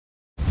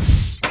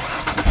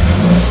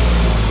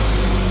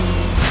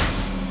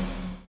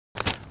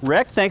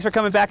Rick, thanks for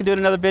coming back and doing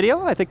another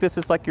video. I think this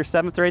is like your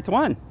 7th or 8th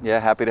one. Yeah,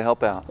 happy to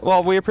help out.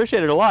 Well, we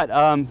appreciate it a lot.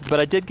 But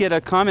I did get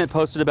a comment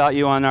posted about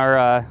you on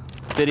our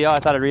video. I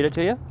thought I'd read it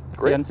to you. Great. If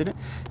you hadn't seen it.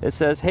 It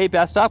says, "Hey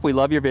Bestop, we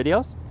love your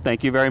videos.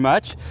 Thank you very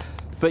much.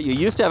 But you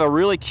used to have a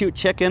really cute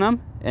chick in them,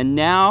 and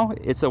now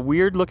it's a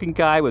weird looking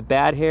guy with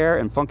bad hair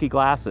and funky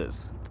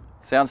glasses."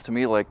 Sounds to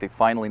me like they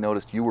finally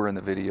noticed you were in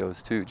the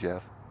videos too,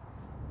 Jeff.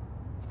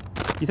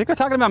 You think they're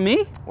talking about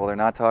me? Well, they're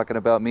not talking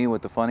about me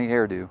with the funny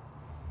hairdo.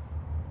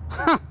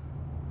 Huh.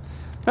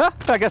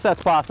 I guess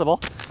that's possible.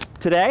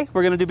 Today,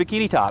 we're going to do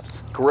bikini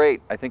tops.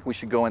 Great. I think we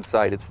should go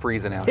inside. It's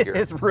freezing out here.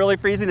 It's really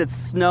freezing. It's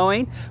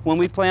snowing. When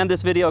we planned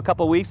this video a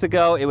couple weeks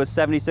ago, it was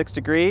 76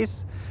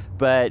 degrees,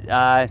 but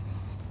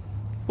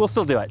we'll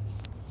still do it.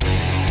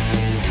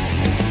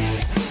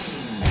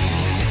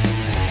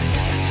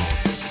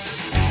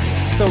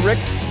 So Rick,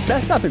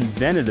 Bestop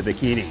invented the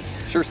bikini.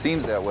 Sure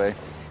seems that way.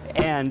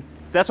 And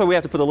that's why we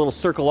have to put a little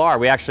circle R.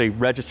 We actually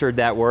registered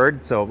that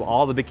word. So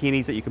all the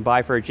bikinis that you can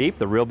buy for a Jeep,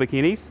 the real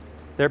bikinis,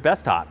 they're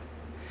Bestop.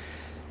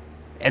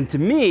 And to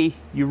me,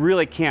 you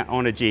really can't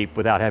own a Jeep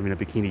without having a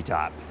bikini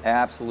top.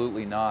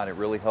 Absolutely not. It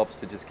really helps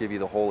to just give you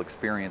the whole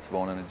experience of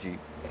owning a Jeep.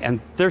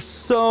 And there's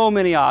so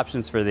many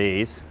options for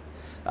these.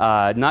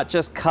 Not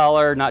just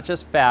color, not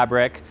just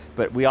fabric,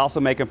 but we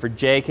also make them for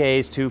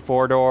JKs, 2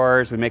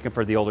 4-doors. We make them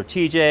for the older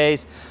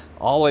TJs,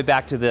 all the way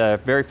back to the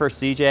very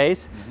first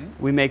CJs.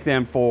 We make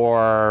them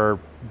for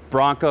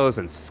Broncos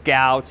and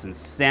Scouts and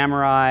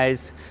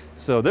Samurais.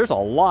 So there's a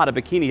lot of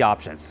bikini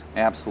options.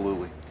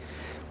 Absolutely.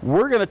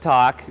 We're going to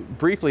talk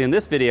briefly in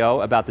this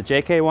video about the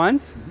JK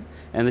ones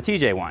and the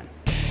TJ one.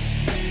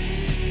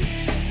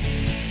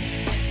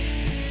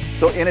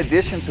 So in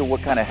addition to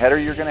what kind of header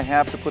you're going to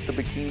have to put the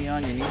bikini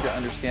on, you need to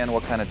understand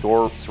what kind of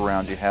door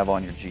surrounds you have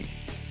on your Jeep.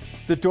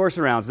 The door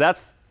surrounds,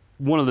 that's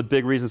one of the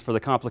big reasons for the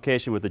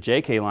complication with the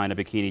JK line of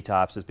bikini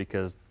tops, is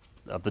because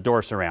of the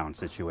door surround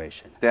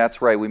situation.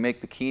 That's right. We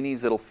make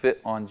bikinis that'll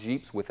fit on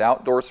Jeeps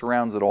without door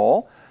surrounds at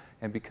all.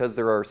 And because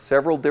there are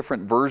several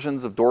different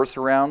versions of door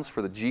surrounds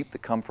for the Jeep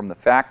that come from the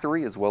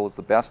factory, as well as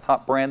the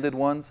Bestop branded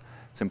ones,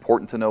 it's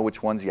important to know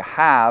which ones you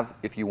have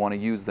if you want to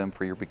use them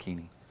for your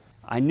bikini.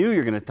 I knew you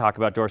were going to talk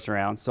about door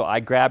surrounds, so I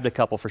grabbed a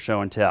couple for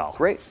show and tell.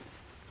 Great.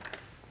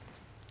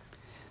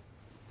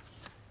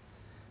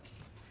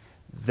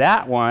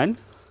 That one,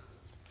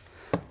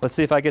 let's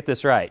see if I get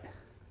this right.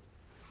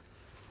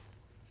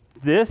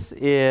 This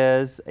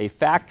is a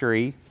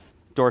factory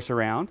door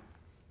surround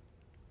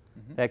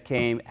that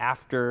came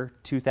after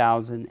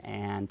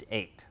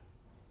 2008.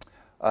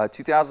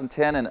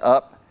 2010 and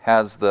up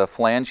has the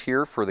flange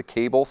here for the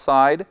cable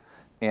side,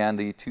 and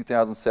the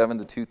 2007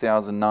 to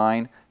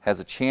 2009 has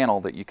a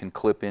channel that you can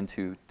clip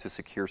into to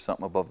secure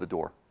something above the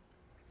door.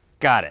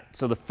 Got it.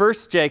 So the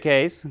first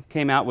JKs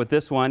came out with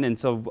this one, and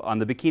so on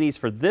the bikinis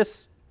for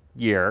this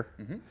year,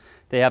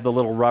 they have the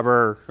little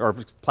rubber or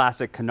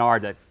plastic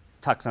canard that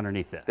tucks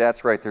underneath this.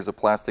 That's right. There's a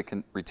plastic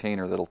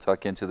retainer that'll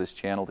tuck into this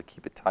channel to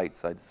keep it tight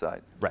side to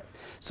side. Right.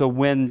 So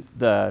when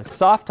the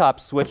soft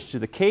tops switched to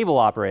the cable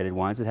operated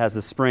ones, it has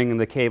the spring and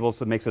the cable,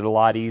 so it makes it a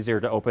lot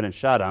easier to open and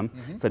shut them.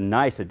 It's a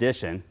nice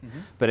addition,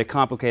 but it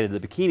complicated the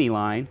bikini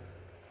line.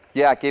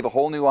 Yeah, it gave a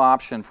whole new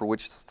option for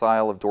which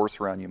style of door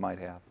surround you might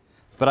have.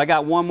 But I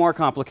got one more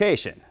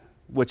complication,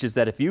 which is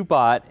that if you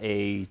bought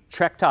a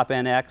Trek Top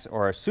NX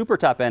or a Super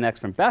Top NX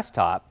from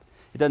Bestop,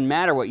 it doesn't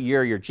matter what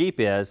year your Jeep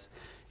is,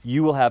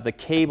 you will have the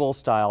cable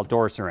style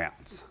door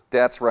surrounds.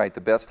 That's right.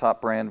 The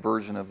Bestop brand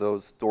version of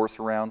those door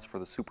surrounds for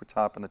the Super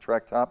Top and the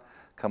Trek Top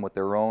come with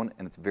their own,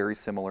 and it's very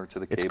similar to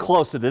the cable. It's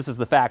close to this is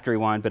the factory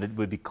one, but it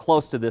would be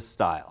close to this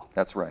style.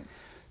 That's right.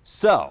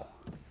 So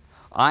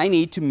I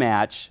need to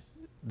match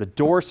the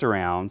door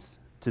surrounds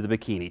to the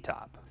bikini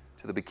top.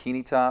 To the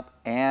bikini top,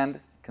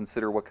 and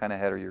consider what kind of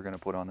header you're going to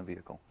put on the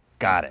vehicle.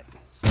 Got it.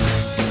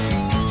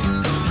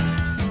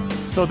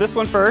 So this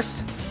one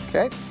first.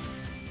 Okay.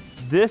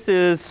 This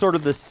is sort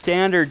of the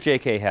standard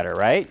JK header,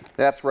 right?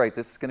 That's right.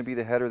 This is going to be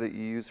the header that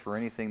you use for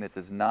anything that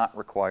does not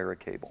require a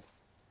cable.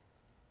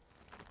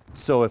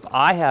 So if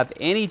I have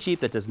any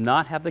Jeep that does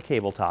not have the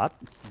cable top,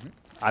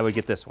 I would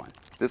get this one.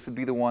 This would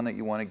be the one that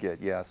you want to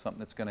get, yeah. Something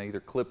that's going to either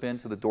clip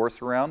into the door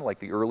surround, like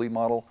the early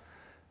model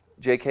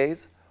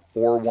JKs,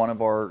 or one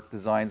of our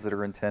designs that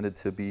are intended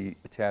to be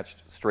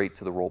attached straight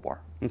to the roll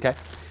bar. Okay.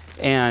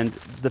 And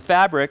the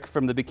fabric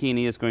from the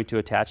bikini is going to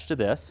attach to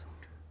this.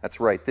 That's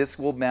right. This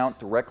will mount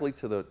directly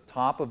to the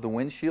top of the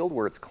windshield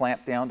where it's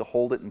clamped down to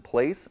hold it in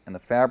place, and the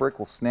fabric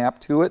will snap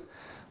to it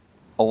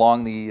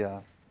along the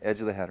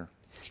edge of the header.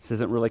 This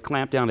isn't really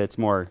clamped down, it's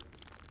more...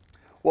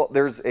 Well,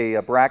 there's a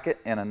bracket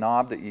and a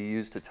knob that you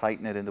use to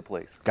tighten it into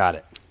place. Got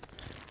it.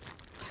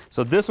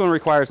 So this one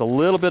requires a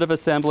little bit of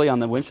assembly on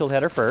the windshield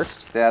header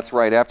first. That's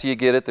right. After you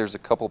get it, there's a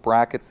couple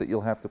brackets that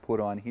you'll have to put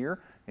on here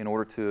in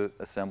order to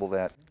assemble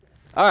that.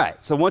 All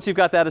right, so once you've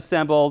got that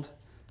assembled,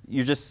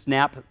 you just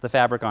snap the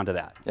fabric onto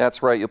that.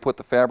 That's right. You'll put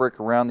the fabric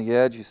around the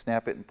edge, you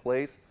snap it in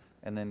place,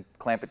 and then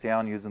clamp it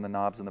down using the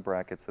knobs and the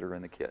brackets that are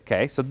in the kit.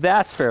 Okay, so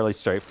that's fairly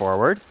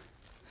straightforward.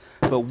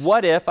 But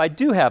what if I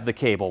do have the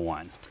cable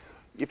one?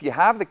 If you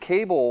have the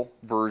cable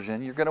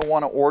version, you're going to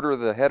want to order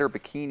the header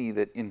bikini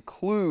that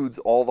includes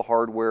all the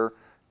hardware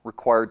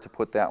required to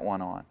put that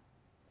one on.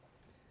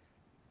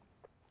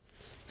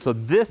 So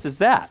this is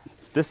that.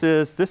 This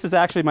is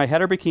actually my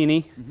header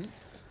bikini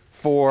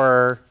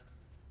for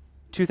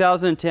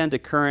 2010 to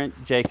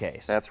current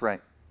JKs. That's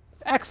right.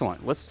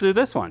 Excellent. Let's do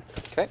this one.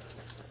 Okay.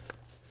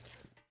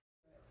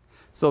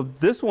 So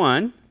this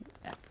one,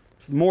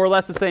 more or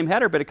less the same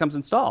header, but it comes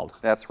installed.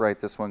 That's right.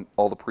 This one,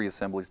 all the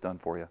pre-assembly's done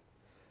for you.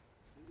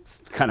 It's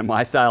kind of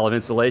my style of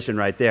installation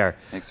right there.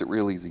 Makes it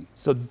real easy.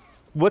 So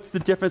what's the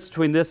difference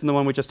between this and the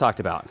one we just talked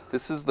about?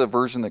 This is the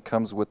version that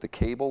comes with the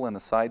cable and the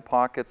side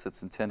pockets.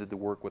 It's intended to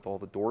work with all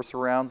the door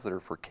surrounds that are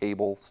for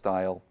cable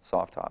style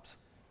soft tops.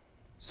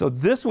 So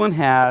this one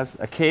has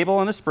a cable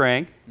and a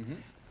spring,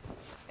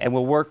 and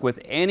will work with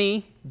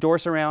any door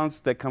surrounds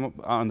that come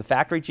on the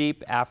factory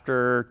Jeep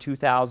after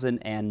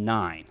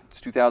 2009. It's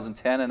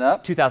 2010 and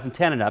up.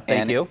 2010 and up,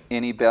 thank you.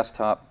 Any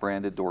Bestop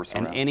branded door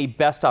surround. And any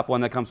Bestop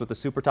one that comes with the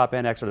Super Top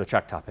NX or the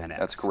Truck Top NX.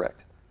 That's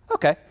correct.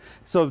 Okay,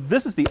 so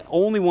this is the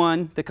only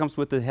one that comes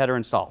with the header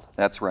installed.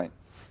 That's right.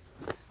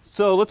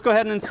 So let's go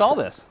ahead and install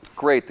this.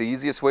 Great. The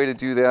easiest way to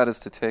do that is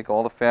to take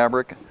all the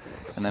fabric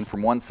and then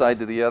from one side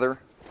to the other,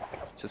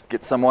 just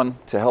get someone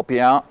to help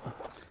you out.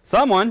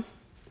 Someone?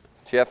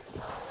 Jeff,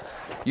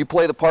 you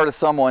play the part of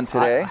someone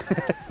today.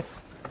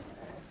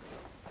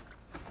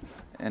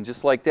 And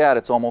just like that,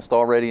 it's almost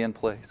already in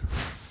place.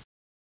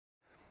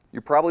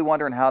 You're probably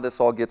wondering how this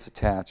all gets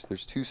attached.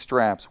 There's two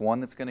straps. One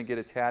that's going to get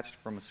attached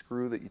from a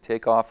screw that you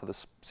take off of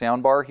the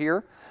sound bar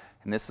here.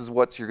 And this is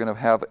what you're going to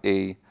have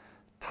a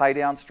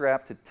tie-down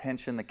strap to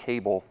tension the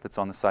cable that's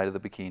on the side of the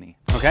bikini.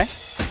 Okay.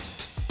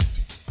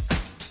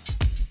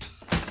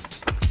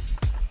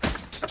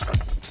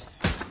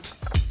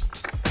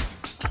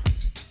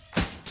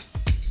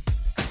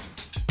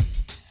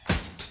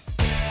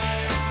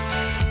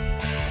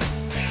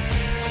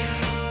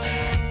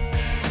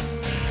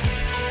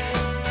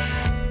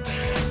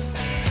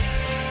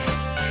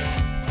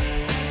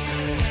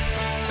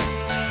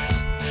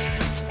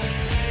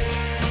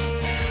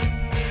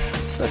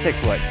 That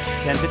takes what,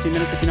 10, 15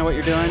 minutes if you know what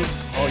you're doing?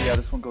 Oh yeah,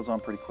 this one goes on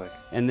pretty quick.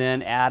 And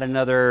then add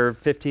another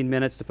 15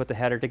 minutes to put the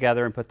header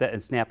together and put that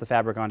and snap the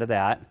fabric onto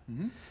that.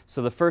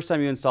 So the first time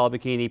you install a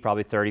bikini,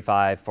 probably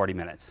 35, 40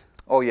 minutes.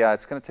 Oh yeah,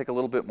 it's going to take a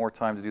little bit more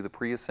time to do the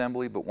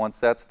pre-assembly, but once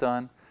that's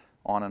done,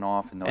 on and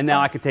off in no time. And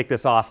now I can take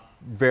this off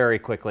very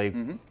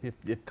quickly.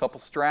 Couple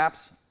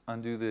straps,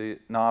 undo the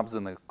knobs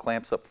and the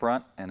clamps up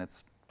front, and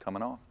it's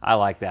coming off. I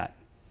like that.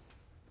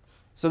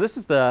 So this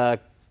is the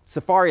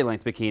safari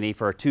length bikini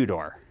for a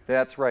two-door.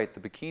 That's right. The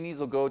bikinis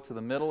will go to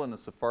the middle, and the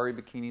safari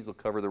bikinis will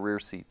cover the rear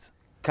seats.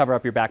 Cover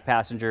up your back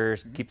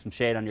passengers, keep some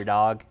shade on your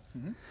dog.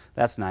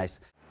 That's nice.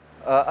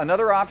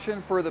 Another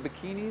option for the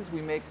bikinis, we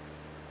make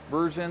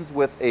versions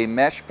with a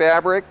mesh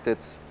fabric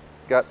that's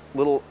got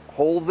little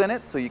holes in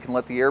it so you can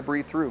let the air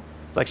breathe through.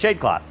 It's like shade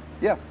cloth.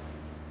 Yeah.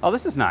 Oh,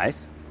 this is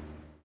nice.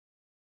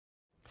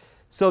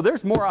 So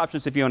there's more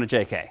options if you own a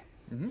JK.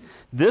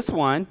 This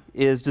one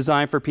is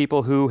designed for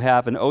people who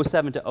have an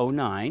 07 to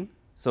 09,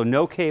 so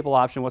no cable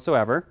option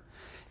whatsoever,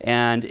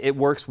 and it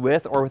works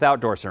with or without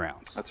door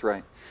surrounds. That's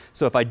right.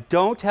 So if I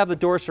don't have the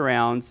door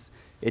surrounds,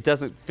 it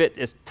doesn't fit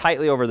as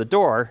tightly over the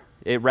door,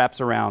 it wraps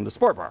around the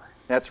sport bar.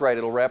 That's right.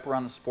 It'll wrap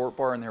around the sport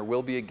bar, and there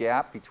will be a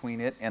gap between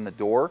it and the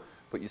door,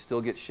 but you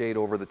still get shade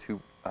over the two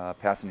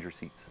passenger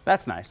seats.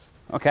 That's nice.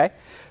 Okay.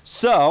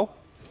 So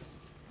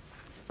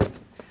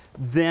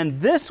then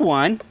this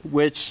one,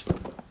 which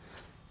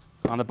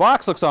on the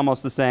box looks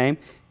almost the same,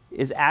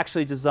 is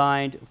actually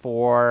designed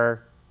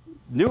for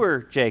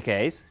newer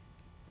JKs,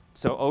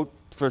 so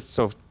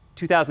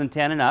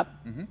 2010 and up.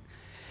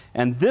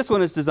 And this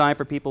one is designed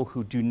for people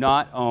who do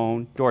not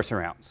own door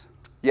surrounds.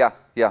 Yeah,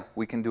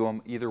 we can do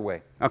them either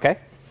way. Okay.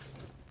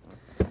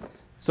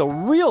 So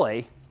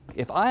really,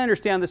 if I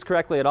understand this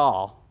correctly at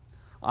all,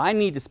 I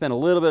need to spend a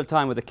little bit of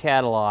time with the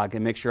catalog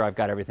and make sure I've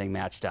got everything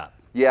matched up.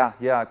 Yeah.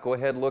 Go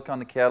ahead, look on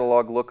the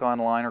catalog, look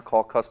online, or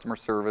call customer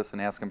service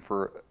and ask them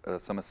for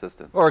some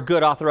assistance. Or a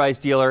good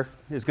authorized dealer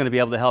is going to be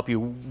able to help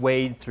you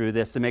wade through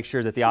this to make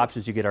sure that the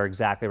options you get are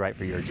exactly right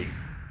for your Jeep.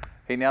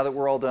 Hey, now that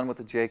we're all done with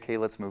the JK,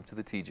 let's move to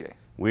the TJ.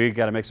 We've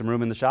got to make some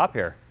room in the shop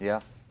here. Yeah.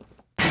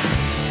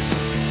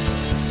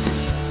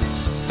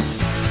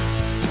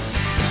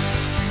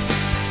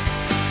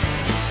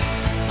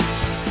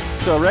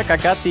 So Rick, I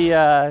got the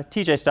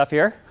TJ stuff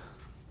here,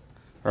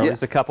 or at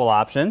least a couple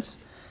options.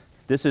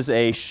 This is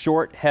a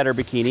short header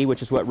bikini,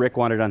 which is what Rick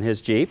wanted on his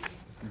Jeep,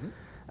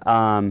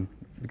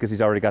 because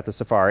he's already got the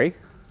Safari.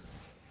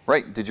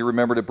 Right. Did you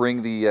remember to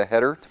bring the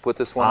header to put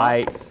this one on?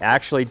 I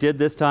actually did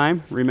this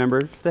time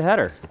remember the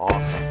header.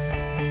 Awesome.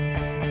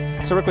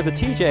 So Rick, with the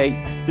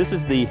TJ, this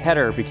is the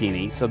header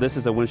bikini, so this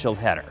is a windshield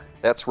header.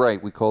 That's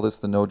right. We call this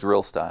the no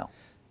drill style.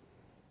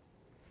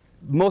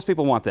 Most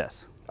people want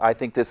this. I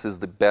think this is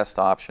the best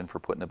option for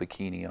putting a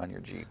bikini on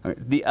your Jeep.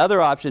 The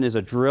other option is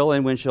a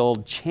drill-in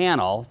windshield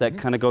channel that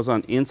kind of goes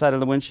on inside of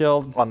the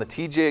windshield. On the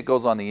TJ, it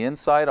goes on the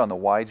inside. On the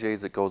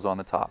YJs, it goes on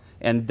the top.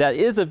 And that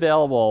is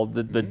available,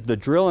 the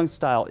drilling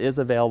style is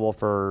available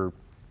for,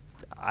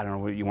 I don't know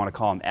what you want to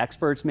call them,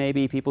 experts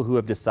maybe, people who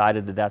have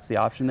decided that that's the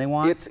option they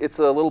want? It's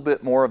a little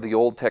bit more of the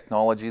old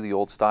technology, the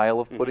old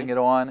style of putting it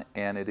on,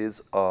 and it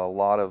is a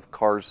lot of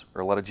cars,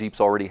 or a lot of Jeeps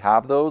already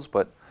have those,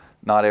 but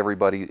not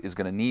everybody is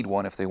going to need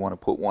one if they want to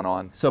put one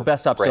on. So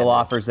Bestop still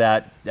offers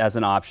that as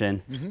an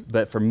option,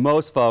 but for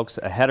most folks,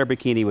 a header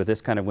bikini with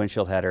this kind of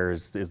windshield header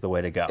is the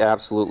way to go.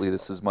 Absolutely.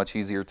 This is much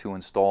easier to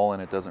install,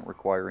 and it doesn't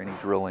require any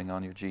drilling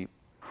on your Jeep.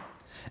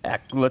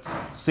 Let's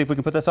see if we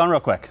can put this on real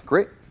quick.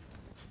 Great.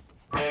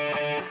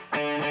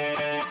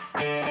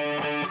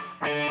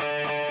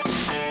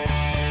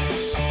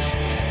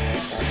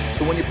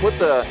 So when you put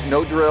the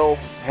no-drill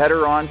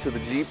header onto the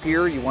Jeep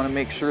here, you want to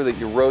make sure that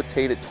you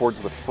rotate it towards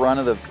the front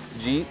of the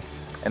Jeep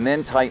and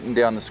then tighten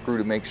down the screw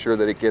to make sure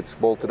that it gets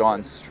bolted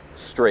on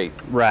straight.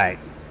 Right.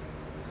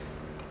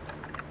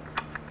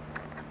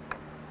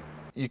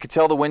 You could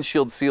tell the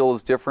windshield seal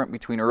is different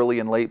between early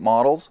and late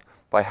models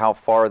by how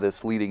far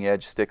this leading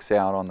edge sticks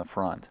out on the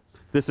front.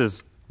 This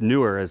is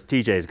newer as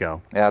TJs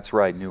go. That's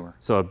right, newer.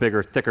 So a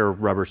bigger, thicker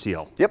rubber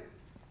seal. Yep.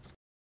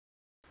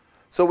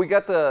 So we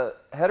got the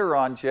header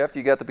on, Jeff. Do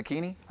you got the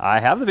bikini? I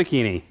have the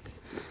bikini.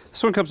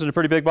 This one comes in a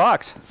pretty big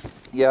box.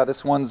 Yeah,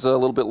 this one's a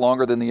little bit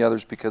longer than the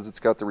others because it's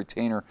got the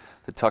retainer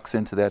that tucks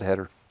into that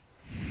header.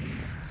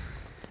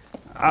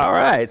 All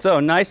right, so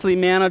nicely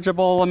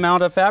manageable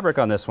amount of fabric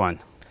on this one.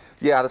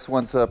 Yeah, this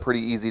one's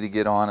pretty easy to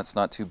get on. It's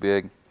not too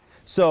big.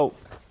 So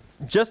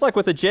just like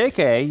with the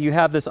JK, you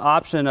have this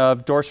option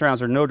of door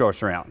surrounds or no door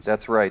surrounds.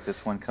 That's right.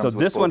 This one comes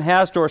with this both. one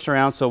has door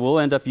surrounds, so we'll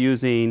end up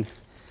using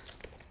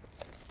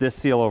this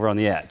seal over on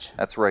the edge.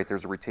 That's right.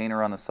 There's a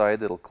retainer on the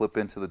side that'll clip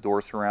into the door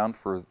surround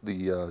for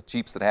the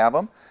Jeeps that have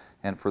them.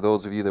 And for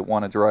those of you that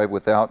want to drive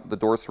without the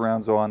door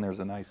surrounds on, there's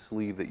a nice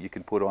sleeve that you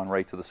can put on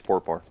right to the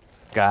sport bar.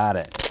 Got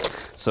it.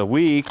 So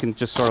we can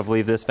just sort of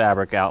leave this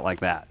fabric out like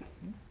that.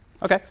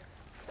 Okay.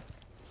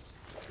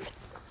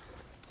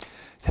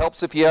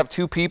 Helps if you have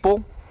two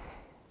people.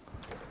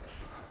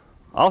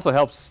 Also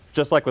helps,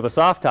 just like with a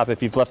soft top,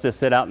 if you've left this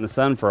sit out in the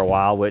sun for a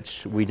while,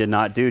 which we did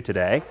not do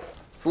today.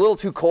 It's a little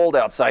too cold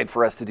outside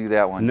for us to do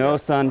that one. No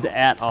sun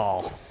at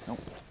all. Nope.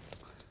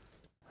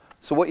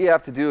 So what you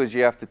have to do is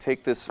you have to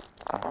take this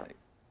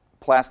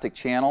plastic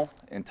channel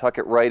and tuck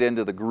it right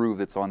into the groove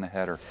that's on the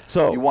header.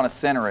 So you want to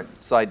center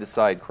it side to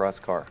side cross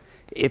car.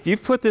 If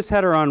you've put this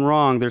header on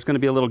wrong, there's going to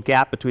be a little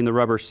gap between the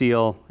rubber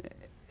seal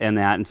and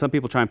that, and some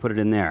people try and put it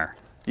in there.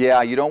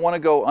 Yeah, you don't want to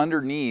go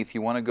underneath.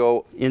 You want to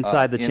go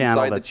inside the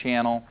channel. Inside the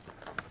channel.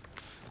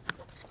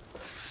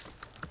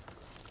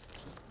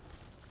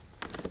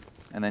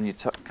 And then you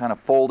kind of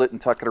fold it and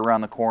tuck it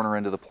around the corner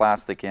into the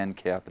plastic end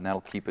cap, and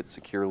that'll keep it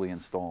securely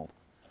installed.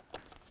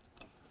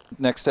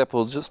 Next step,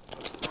 we'll just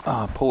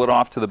pull it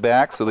off to the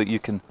back so that you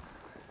can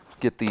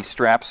get the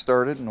straps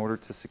started in order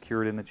to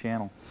secure it in the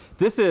channel.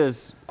 This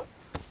is,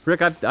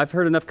 Rick, I've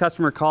heard enough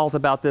customer calls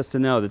about this to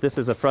know that this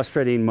is a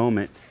frustrating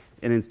moment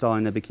in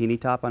installing a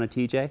bikini top on a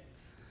TJ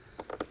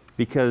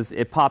because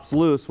it pops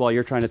loose while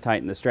you're trying to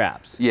tighten the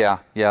straps. Yeah.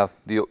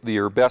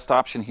 Your best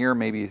option here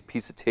may be a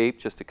piece of tape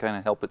just to kind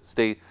of help it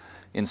stay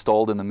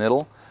installed in the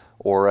middle,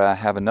 or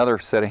have another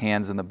set of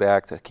hands in the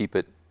back to keep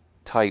it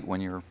tight when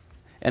you're...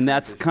 And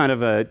that's kind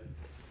of a,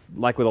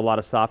 like with a lot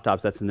of soft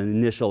tops, that's an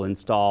initial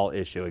install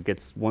issue. It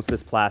gets, once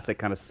this plastic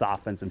kind of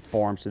softens and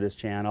forms to this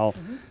channel,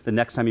 the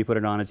next time you put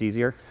it on, it's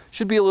easier?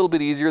 Should be a little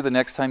bit easier the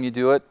next time you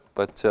do it,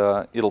 but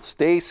it'll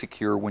stay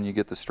secure when you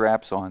get the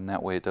straps on.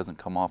 That way it doesn't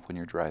come off when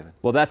you're driving.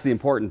 Well, that's the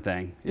important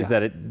thing, is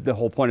that the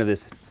whole point of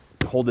this,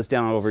 hold this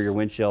down over your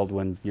windshield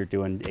when you're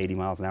doing 80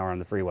 miles an hour on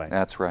the freeway.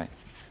 That's right.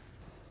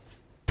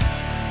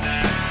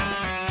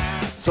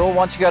 So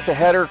once you got the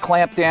header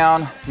clamped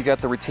down, you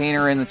got the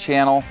retainer in the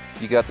channel,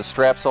 you got the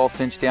straps all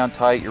cinched down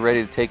tight, you're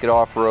ready to take it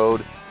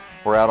off-road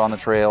or out on the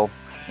trail,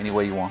 any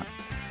way you want.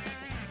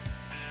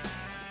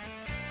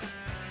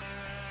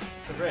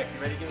 So Rick,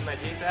 you ready to give me my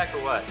Jeep back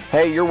or what?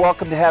 Hey, you're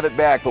welcome to have it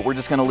back, but we're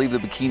just going to leave the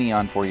bikini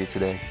on for you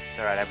today. It's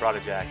all right, I brought a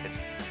jacket.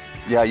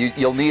 Yeah,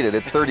 you'll need it.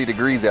 It's 30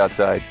 degrees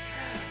outside.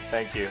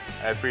 Thank you,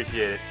 I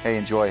appreciate it. Hey,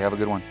 enjoy. Have a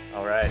good one.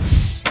 All right.